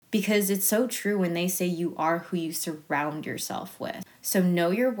because it's so true when they say you are who you surround yourself with. So know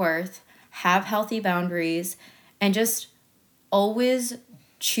your worth, have healthy boundaries, and just always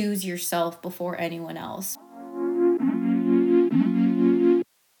choose yourself before anyone else.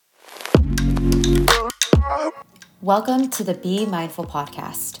 Welcome to the Be Mindful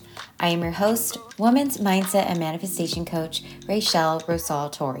podcast. I am your host, women's mindset and manifestation coach, Rachelle Rosal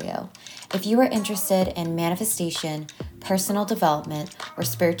Torrio. If you are interested in manifestation, personal development, or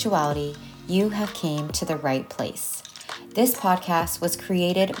spirituality, you have came to the right place. This podcast was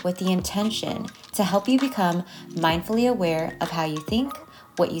created with the intention to help you become mindfully aware of how you think,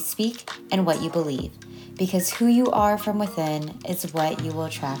 what you speak, and what you believe, because who you are from within is what you will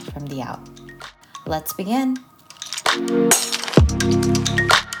attract from the out. Let's begin.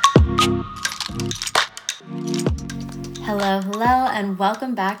 Hello, and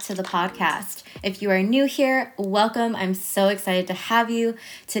welcome back to the podcast. If you are new here, welcome. I'm so excited to have you.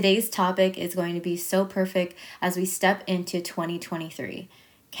 Today's topic is going to be so perfect as we step into 2023.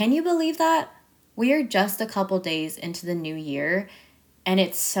 Can you believe that? We are just a couple days into the new year, and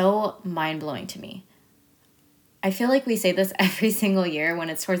it's so mind-blowing to me. I feel like we say this every single year when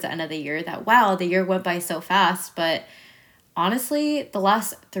it's towards the end of the year that, wow, the year went by so fast. But honestly, the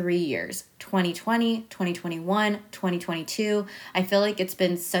last 3 years, 2020, 2021, 2022, I feel like it's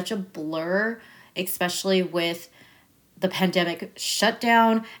been such a blur, especially with the pandemic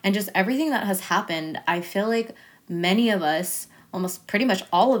shutdown and just everything that has happened. I feel like many of us, almost pretty much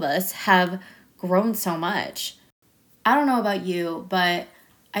all of us, have grown so much. I don't know about you, but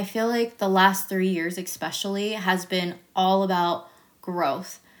I feel like the last 3 years especially has been all about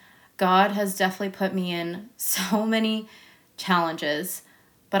growth. God has definitely put me in so many challenges,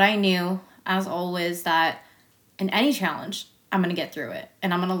 but I knew, as always, that in any challenge, I'm going to get through it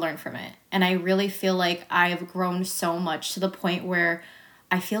and I'm going to learn from it. And I really feel like I've grown so much to the point where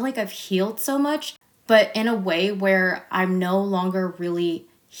I feel like I've healed so much, but in a way where I'm no longer really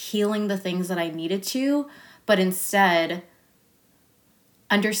healing the things that I needed to, but instead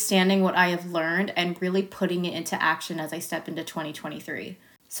understanding what I have learned and really putting it into action as I step into 2023.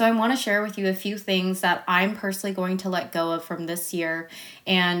 So I want to share with you a few things that I'm personally going to let go of from this year,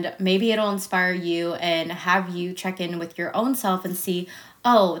 and maybe it'll inspire you and have you check in with your own self and see,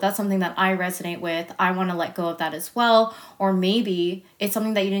 oh, that's something that I resonate with. I want to let go of that as well. Or maybe it's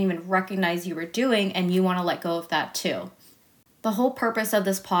something that you didn't even recognize you were doing and you want to let go of that too. The whole purpose of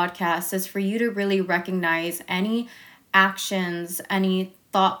this podcast is for you to really recognize any actions, any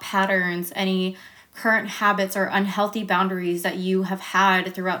thought patterns, any current habits or unhealthy boundaries that you have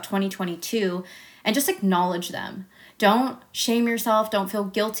had throughout 2022 and just acknowledge them. Don't shame yourself. Don't feel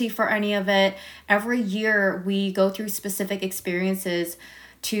guilty for any of it. Every year we go through specific experiences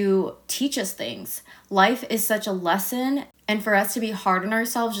to teach us things. Life is such a lesson, and for us to be hard on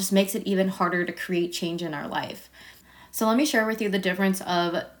ourselves just makes it even harder to create change in our life. So let me share with you the difference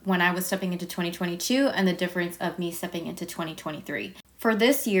of when I was stepping into 2022 and the difference of me stepping into 2023. For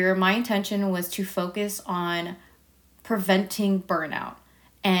this year, my intention was to focus on preventing burnout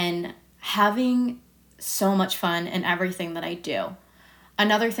and having so much fun in everything that I do.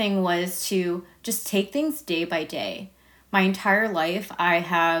 Another thing was to just take things day by day. My entire life, I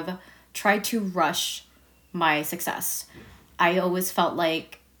have tried to rush my success. I always felt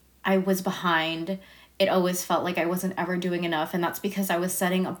like I was behind. It always felt like I wasn't ever doing enough. And that's because I was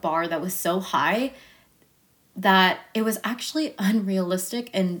setting a bar that was so high that it was actually unrealistic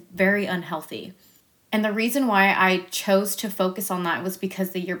and very unhealthy. And the reason why I chose to focus on that was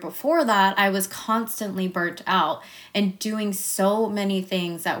because the year before that, I was constantly burnt out and doing so many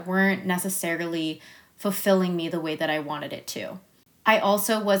things that weren't necessarily fulfilling me the way that I wanted it to. I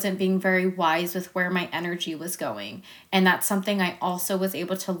also wasn't being very wise with where my energy was going. And that's something I also was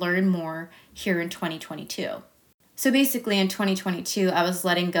able to learn more here in 2022. So basically in 2022, I was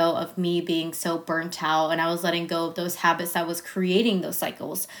letting go of me being so burnt out, and I was letting go of those habits that was creating those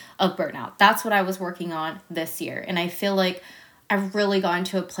cycles of burnout. That's what I was working on this year. And I feel like I've really gotten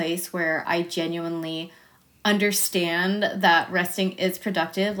to a place where I genuinely understand that resting is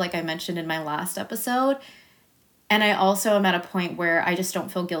productive, like I mentioned in my last episode. And I also am at a point where I just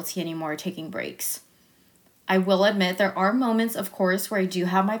don't feel guilty anymore taking breaks. I will admit there are moments, of course, where I do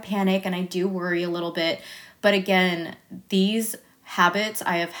have my panic and I do worry a little bit. But again, these habits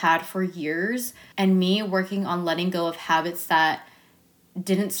I have had for years, and me working on letting go of habits that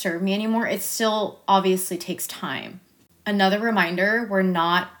didn't serve me anymore, it still obviously takes time. Another reminder, we're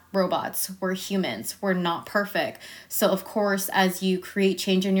not robots, we're humans, we're not perfect. So of course, as you create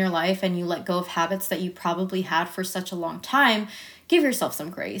change in your life and you let go of habits that you probably had for such a long time, give yourself some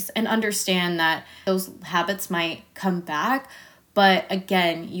grace and understand that those habits might come back, But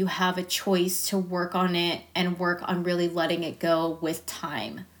again, you have a choice to work on it and work on really letting it go with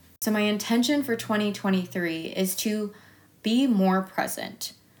time. So my intention for 2023 is to be more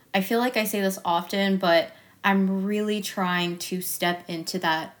present. I feel like I say this often, but I'm really trying to step into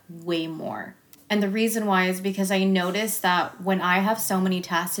that way more. And the reason why is because I notice that when I have so many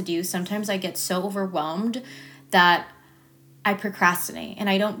tasks to do, sometimes I get so overwhelmed that I procrastinate and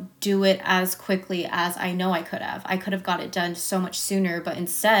I don't do it as quickly as I know I could have. I could have got it done so much sooner, but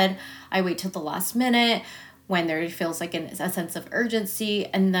instead I wait till the last minute when there feels like a sense of urgency,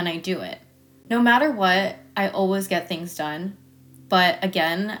 and then I do it. No matter what, I always get things done. But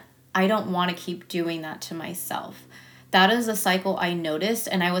again, I don't want to keep doing that to myself. That is a cycle I noticed,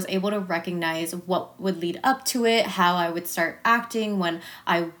 and I was able to recognize what would lead up to it, how I would start acting when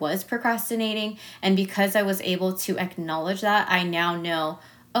I was procrastinating. And because I was able to acknowledge that, I now know,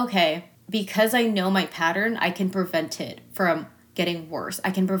 okay, because I know my pattern, I can prevent it from getting worse.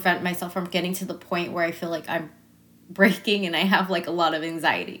 I can prevent myself from getting to the point where I feel like I'm breaking and I have like a lot of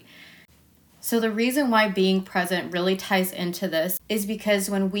anxiety. So the reason why being present really ties into this is because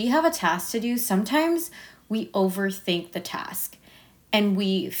when we have a task to do, sometimes we overthink the task and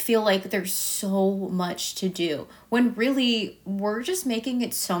we feel like there's so much to do when really we're just making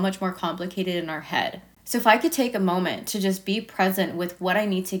it so much more complicated in our head. So if I could take a moment to just be present with what I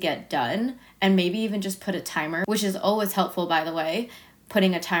need to get done and maybe even just put a timer, which is always helpful, by the way,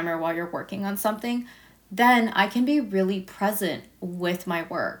 putting a timer while you're working on something, then I can be really present with my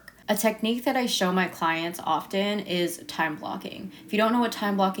work. A technique that I show my clients often is time blocking. If you don't know what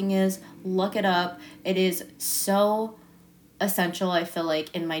time blocking is, look it up. It is so essential, I feel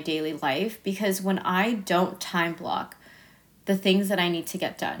like, in my daily life, because when I don't time block the things that I need to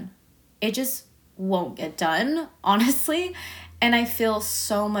get done, it just won't get done, honestly. And I feel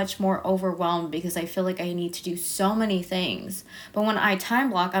so much more overwhelmed because I feel like I need to do so many things. But when I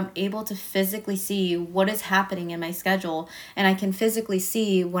time block, I'm able to physically see what is happening in my schedule. And I can physically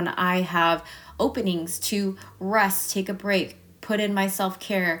see when I have openings to rest, take a break, put in my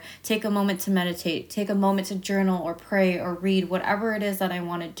self-care, take a moment to meditate, take a moment to journal or pray or read, whatever it is that I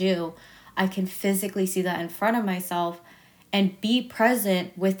want to do. I can physically see that in front of myself and be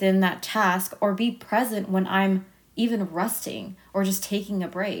present within that task, or be present when I'm even resting or just taking a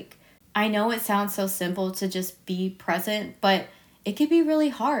break. I know it sounds so simple to just be present, but it can be really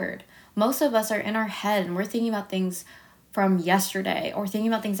hard. Most of us are in our head and we're thinking about things from yesterday or thinking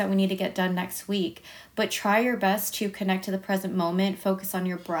about things that we need to get done next week. But try your best to connect to the present moment, focus on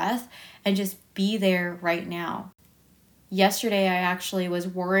your breath, and just be there right now. Yesterday, I actually was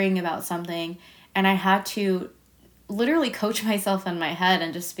worrying about something and I had to literally coach myself in my head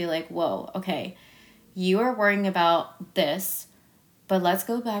and just be like, whoa, okay, you are worrying about this, but let's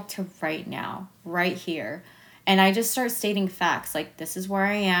go back to right now, right here. And I just start stating facts like, this is where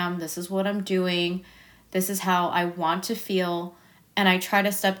I am, this is what I'm doing, this is how I want to feel. And I try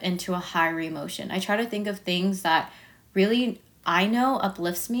to step into a higher emotion. I try to think of things that really I know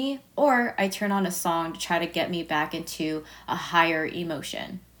uplifts me, or I turn on a song to try to get me back into a higher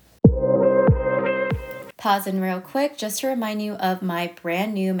emotion. Pause in real quick just to remind you of my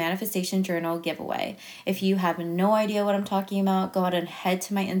brand new manifestation journal giveaway. If you have no idea what I'm talking about, go ahead and head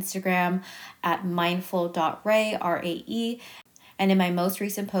to my Instagram at mindful.rae, R-A-E. And in my most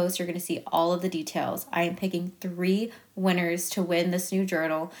recent post, you're going to see all of the details. I am picking 3 winners to win this new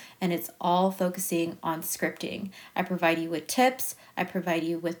journal, and it's all focusing on scripting. I provide you with tips. I provide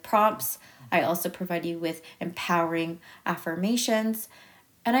you with prompts. I also provide you with empowering affirmations.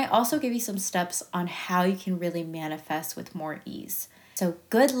 And I also give you some steps on how you can really manifest with more ease. So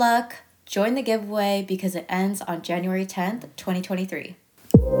good luck. Join the giveaway because it ends on January 10th, 2023.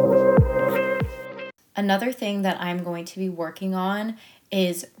 Another thing that I'm going to be working on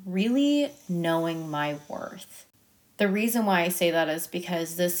is really knowing my worth. The reason why I say that is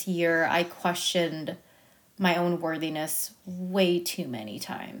because this year I questioned my own worthiness way too many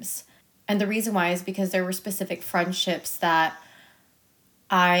times. And the reason why is because there were specific friendships that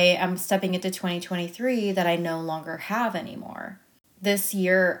I am stepping into 2023 that I no longer have anymore. This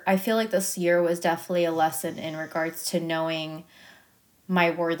year, I feel like this year was definitely a lesson in regards to knowing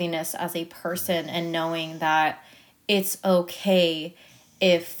my worthiness as a person and knowing that it's okay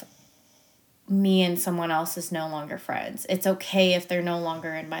if me and someone else is no longer friends. It's okay if they're no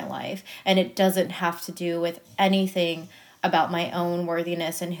longer in my life. And it doesn't have to do with anything about my own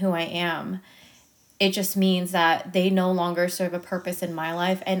worthiness and who I am. It just means that they no longer serve a purpose in my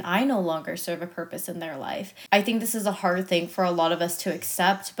life and I no longer serve a purpose in their life. I think this is a hard thing for a lot of us to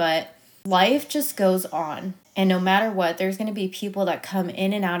accept, but life just goes on. And no matter what, there's going to be people that come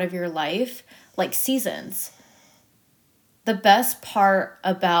in and out of your life like seasons. The best part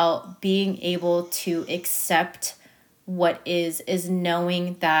about being able to accept what is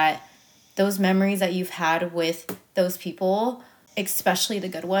knowing that those memories that you've had with those people, especially the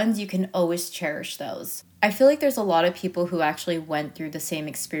good ones, you can always cherish those. I feel like there's a lot of people who actually went through the same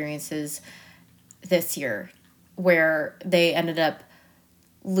experiences this year where they ended up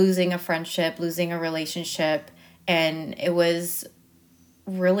losing a friendship, losing a relationship, and it was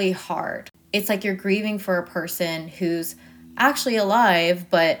really hard. It's like you're grieving for a person who's actually alive,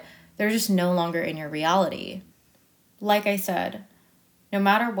 but they're just no longer in your reality. Like I said, no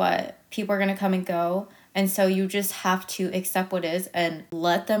matter what, people are going to come and go. And so you just have to accept what is and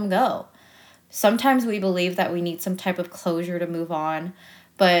let them go. Sometimes we believe that we need some type of closure to move on.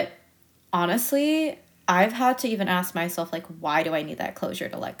 But honestly, I've had to even ask myself, like, why do I need that closure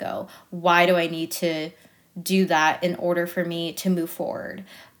to let go? Why do I need to do that in order for me to move forward?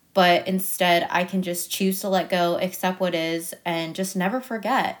 But instead, I can just choose to let go, accept what is, and just never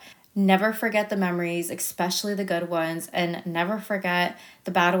forget. Never forget the memories, especially the good ones, and never forget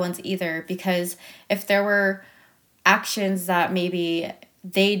the bad ones either. Because if there were actions that maybe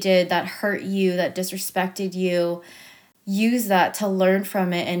they did that hurt you, that disrespected you, use that to learn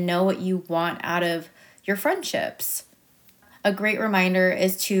from it and know what you want out of your friendships. A great reminder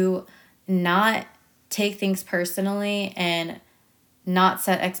is to not take things personally and not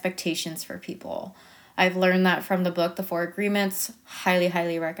set expectations for people. I've learned that from the book, The Four Agreements. Highly,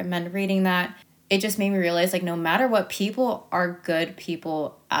 highly recommend reading that. It just made me realize, like, no matter what, people are good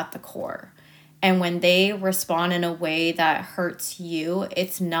people at the core. And when they respond in a way that hurts you,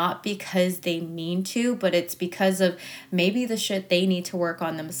 it's not because they mean to, but it's because of maybe the shit they need to work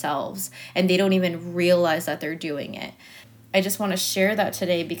on themselves. And they don't even realize that they're doing it. I just want to share that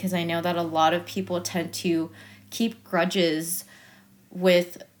today because I know that a lot of people tend to keep grudges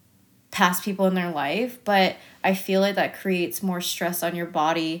with past people in their life, but I feel like that creates more stress on your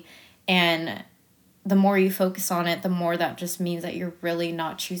body, and the more you focus on it, the more that just means that you're really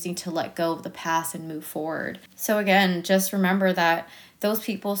not choosing to let go of the past and move forward. So again, just remember that those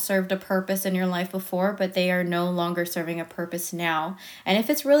people served a purpose in your life before, but they are no longer serving a purpose now. And if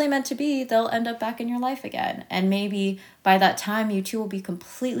it's really meant to be, they'll end up back in your life again. And maybe by that time, you two will be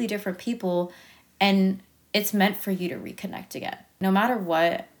completely different people, and it's meant for you to reconnect again. No matter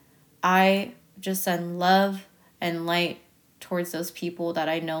what, I just send love and light towards those people that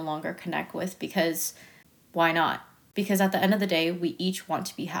I no longer connect with, because why not? Because at the end of the day, we each want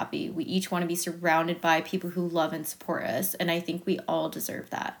to be happy. We each want to be surrounded by people who love and support us. And I think we all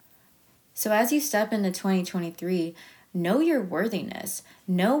deserve that. So as you step into 2023, know your worthiness.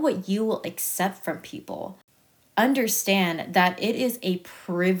 Know what you will accept from people. Understand that it is a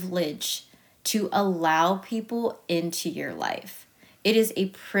privilege to allow people into your life. It is a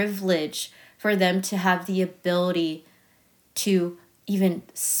privilege for them to have the ability to even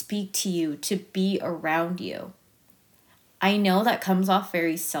speak to you, to be around you. I know that comes off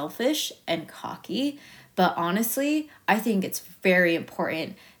very selfish and cocky, but honestly, I think it's very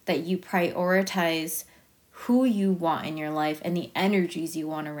important that you prioritize who you want in your life and the energies you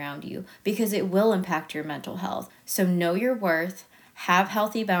want around you, because it will impact your mental health. So know your worth, have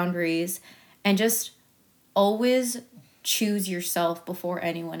healthy boundaries, and just always choose yourself before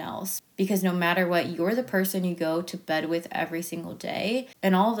anyone else. Because no matter what, you're the person you go to bed with every single day.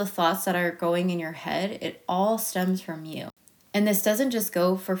 And all of the thoughts that are going in your head, it all stems from you. And this doesn't just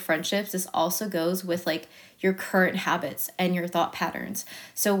go for friendships, this also goes with like your current habits and your thought patterns.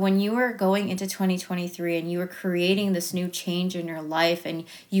 So when you are going into 2023 and you are creating this new change in your life and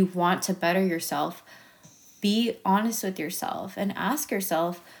you want to better yourself, be honest with yourself and ask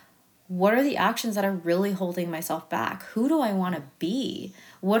yourself, what are the actions that are really holding myself back? Who do I want to be?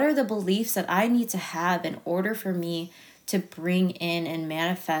 What are the beliefs that I need to have in order for me to bring in and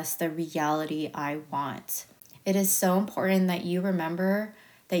manifest the reality I want? It is so important that you remember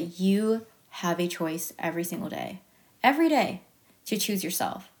that you have a choice every single day, to choose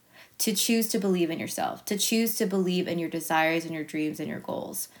yourself, to choose to believe in yourself, to choose to believe in your desires and your dreams and your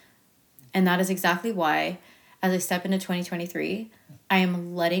goals. And that is exactly why, as I step into 2023, I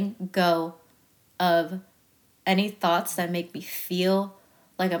am letting go of any thoughts that make me feel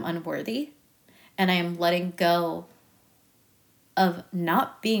like I'm unworthy. And I am letting go of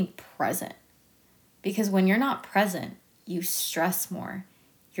not being present. Because when you're not present, you stress more.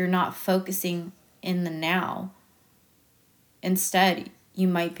 You're not focusing in the now. Instead, you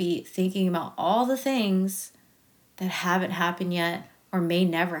might be thinking about all the things that haven't happened yet or may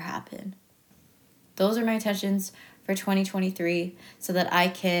never happen. Those are my intentions for 2023 so that I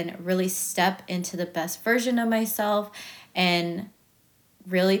can really step into the best version of myself and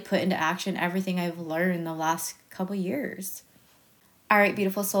really put into action everything I've learned the last couple years. All right,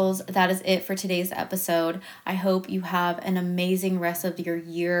 beautiful souls, that is it for today's episode. I hope you have an amazing rest of your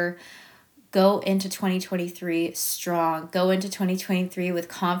year. Go into 2023 strong. Go into 2023 with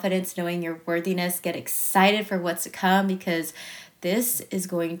confidence, knowing your worthiness. Get excited for what's to come because this is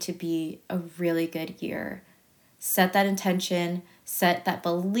going to be a really good year. Set that intention, set that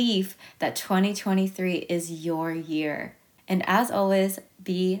belief that 2023 is your year. And as always,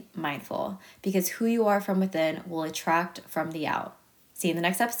 be mindful because who you are from within will attract from the out. See you in the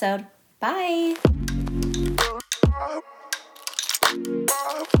next episode. Bye.